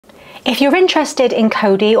If you're interested in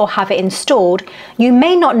Kodi or have it installed, you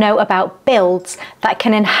may not know about builds that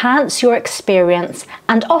can enhance your experience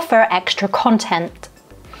and offer extra content.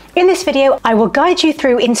 In this video, I will guide you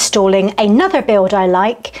through installing another build I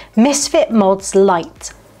like, Misfit Mods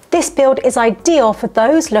Lite. This build is ideal for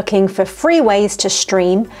those looking for free ways to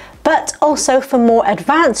stream, but also for more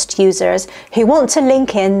advanced users who want to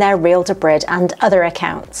link in their Reel-to-Brid and other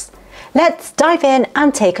accounts. Let's dive in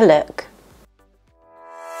and take a look.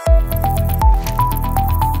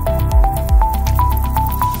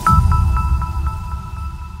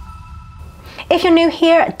 If you're new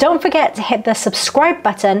here, don't forget to hit the subscribe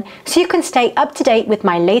button so you can stay up to date with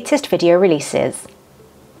my latest video releases.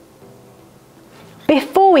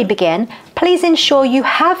 Before we begin, please ensure you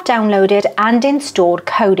have downloaded and installed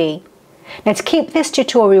Kodi. Now, to keep this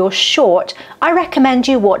tutorial short, I recommend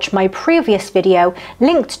you watch my previous video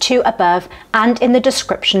linked to above and in the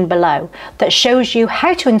description below that shows you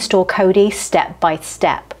how to install Kodi step by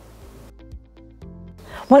step.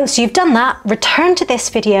 Once you've done that, return to this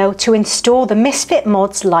video to install the Misfit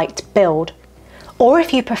Mods Lite build. Or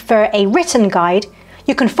if you prefer a written guide,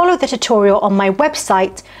 you can follow the tutorial on my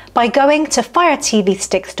website by going to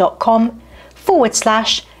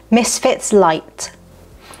firetvsticks.com/misfitslite.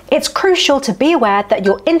 It's crucial to be aware that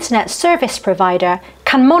your internet service provider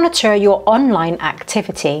can monitor your online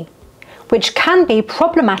activity, which can be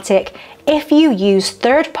problematic if you use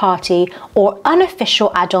third-party or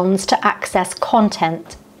unofficial add-ons to access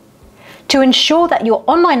content. To ensure that your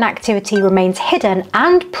online activity remains hidden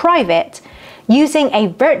and private, using a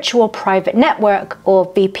virtual private network or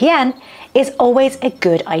VPN is always a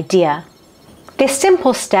good idea. This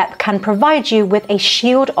simple step can provide you with a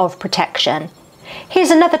shield of protection.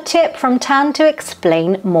 Here's another tip from Tan to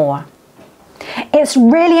explain more. It's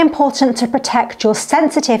really important to protect your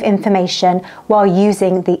sensitive information while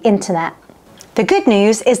using the internet. The good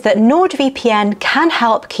news is that NordVPN can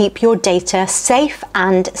help keep your data safe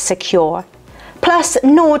and secure. Plus,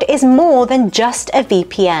 Nord is more than just a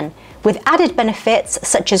VPN, with added benefits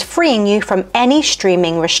such as freeing you from any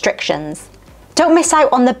streaming restrictions. Don't miss out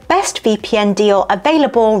on the best VPN deal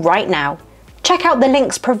available right now. Check out the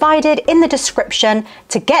links provided in the description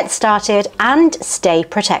to get started and stay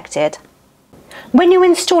protected. When you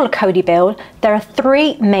install a Kodi build, there are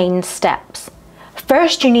three main steps.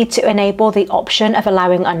 First, you need to enable the option of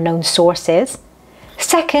allowing unknown sources.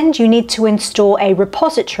 Second, you need to install a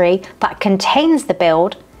repository that contains the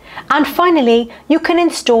build. And finally, you can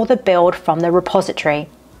install the build from the repository.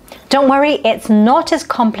 Don't worry, it's not as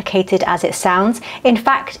complicated as it sounds. In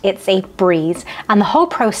fact, it's a breeze, and the whole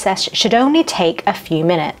process should only take a few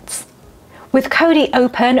minutes. With Kodi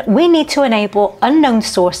open, we need to enable unknown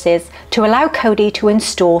sources to allow Kodi to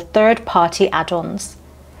install third-party add-ons.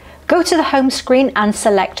 Go to the home screen and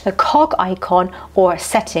select the cog icon or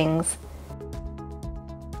settings.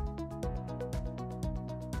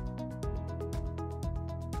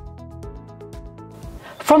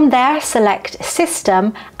 From there, select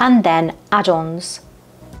System and then Add-ons.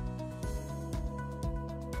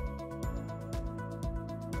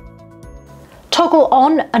 Toggle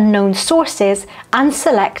on Unknown Sources and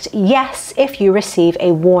select Yes if you receive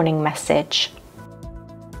a warning message.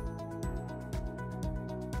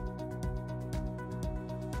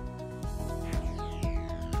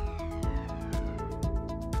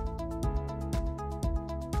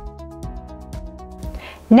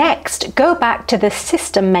 Next, go back to the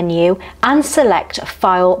System menu and select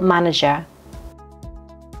File Manager.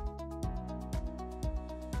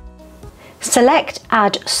 Select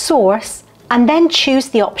Add Source and then choose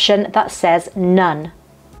the option that says None.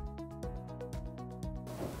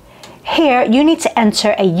 Here you need to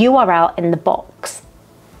enter a URL in the box.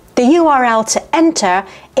 The URL to enter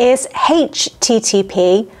is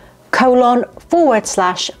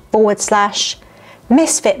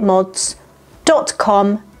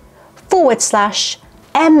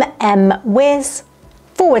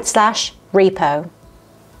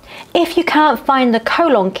If you can't find the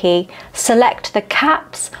colon key, select the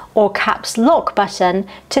caps or caps lock button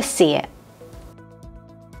to see it.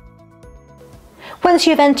 Once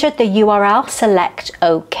you've entered the URL, select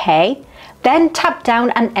OK, then tap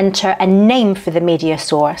down and enter a name for the media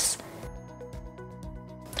source.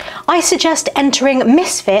 I suggest entering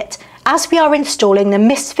Misfit as we are installing the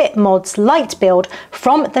Misfit Mods Lite build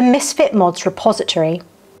from the Misfit Mods repository.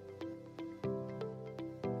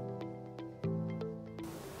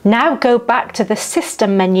 Now go back to the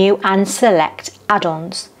System menu and select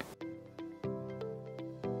Add-ons.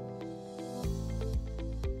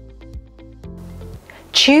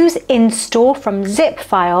 Choose Install from zip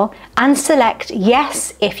file and select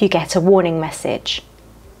Yes if you get a warning message.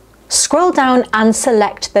 Scroll down and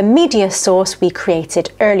select the media source we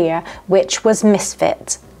created earlier, which was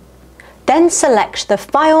Misfit. Then select the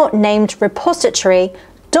file named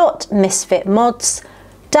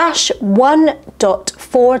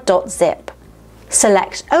repository.misfitmods-1.4.zip.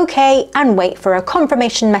 Select OK and wait for a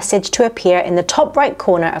confirmation message to appear in the top right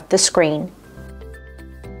corner of the screen.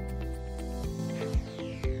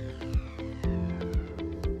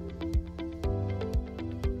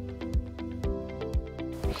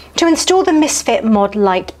 To install the Misfit Mod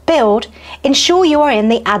Lite build, ensure you are in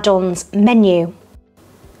the Add-ons menu.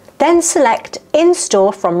 Then select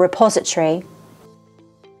Install from repository.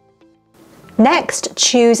 Next,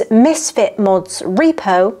 choose Misfit Mods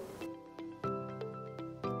repo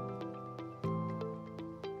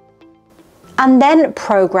and then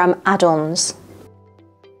Program Add-ons.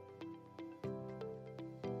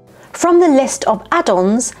 From the list of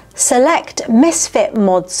add-ons, select Misfit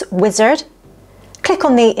Mods Wizard, click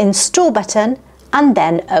on the Install button and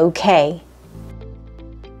then OK.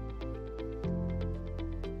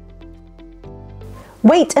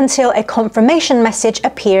 Wait until a confirmation message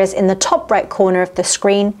appears in the top right corner of the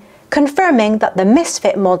screen, confirming that the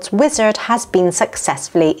Misfit Mods Wizard has been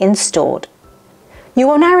successfully installed. You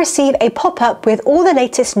will now receive a pop-up with all the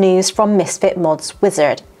latest news from Misfit Mods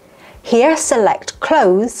Wizard. Here select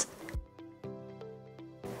Close,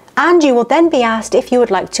 and you will then be asked if you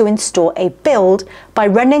would like to install a build by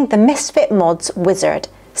running the Misfit Mods Wizard.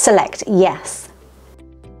 Select Yes.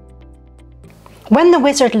 When the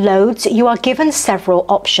wizard loads, you are given several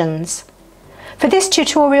options. For this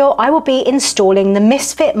tutorial, I will be installing the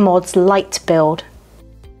Misfit Mods Lite build.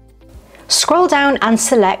 Scroll down and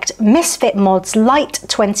select Misfit Mods Lite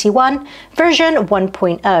 21 version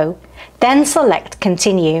 1.0, then select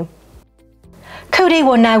Continue. Kodi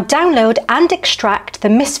will now download and extract the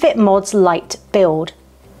Misfit Mods Lite build.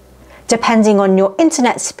 Depending on your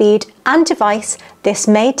internet speed and device, this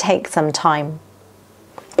may take some time.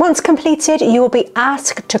 Once completed, you will be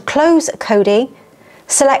asked to close Kodi,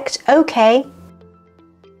 select OK,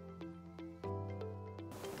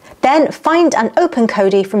 then find and open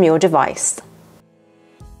Kodi from your device.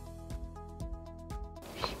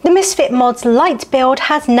 The Misfit Mods Lite build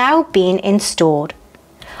has now been installed.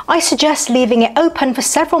 I suggest leaving it open for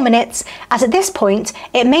several minutes, as at this point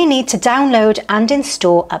it may need to download and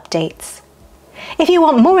install updates. If you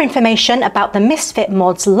want more information about the Misfit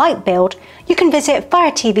Mods Lite build, you can visit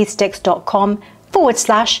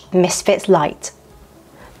firetvsticks.com/misfitslite.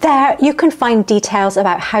 There you can find details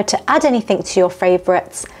about how to add anything to your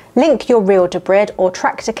favourites, link your Realtor or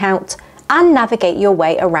Tracked account, and navigate your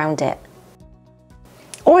way around it.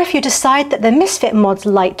 Or if you decide that the Misfit Mods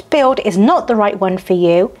Lite build is not the right one for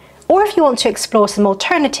you, or if you want to explore some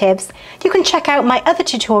alternatives, you can check out my other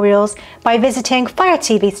tutorials by visiting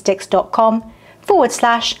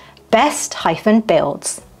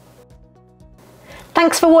firetvsticks.com/best-builds.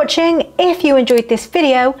 Thanks for watching. If you enjoyed this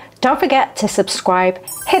video, don't forget to subscribe,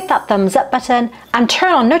 hit that thumbs up button and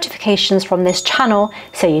turn on notifications from this channel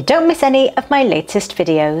so you don't miss any of my latest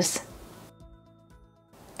videos.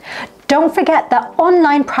 Don't forget that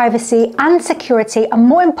online privacy and security are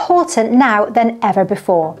more important now than ever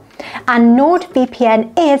before, and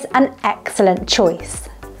NordVPN is an excellent choice.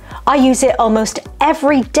 I use it almost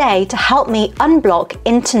every day to help me unblock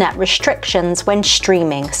internet restrictions when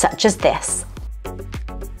streaming, such as this.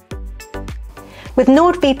 With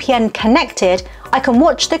NordVPN connected, I can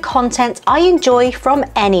watch the content I enjoy from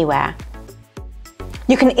anywhere.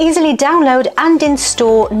 You can easily download and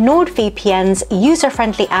install NordVPN's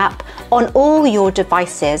user-friendly app on all your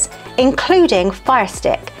devices, including Fire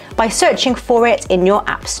Stick, by searching for it in your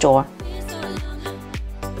App Store.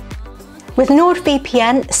 With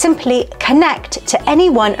NordVPN, simply connect to any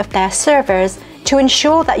one of their servers to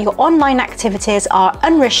ensure that your online activities are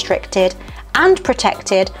unrestricted and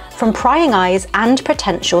protected from prying eyes and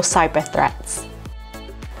potential cyber threats.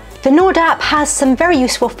 The Nord app has some very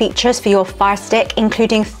useful features for your Fire Stick,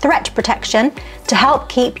 including threat protection to help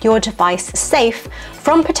keep your device safe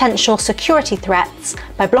from potential security threats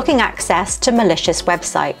by blocking access to malicious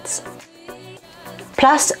websites.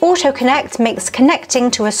 Plus, AutoConnect makes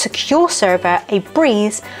connecting to a secure server a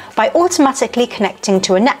breeze by automatically connecting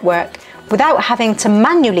to a network without having to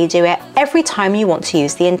manually do it every time you want to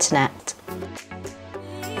use the internet.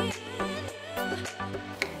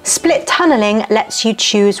 Split tunneling lets you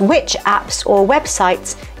choose which apps or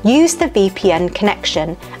websites use the VPN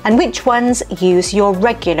connection and which ones use your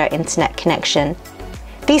regular internet connection.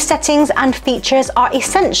 These settings and features are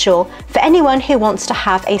essential for anyone who wants to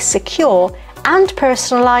have a secure and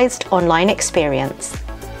personalized online experience.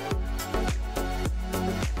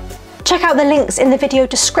 Check out the links in the video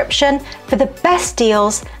description for the best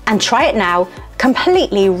deals and try it now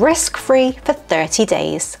completely risk-free for 30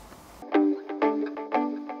 days.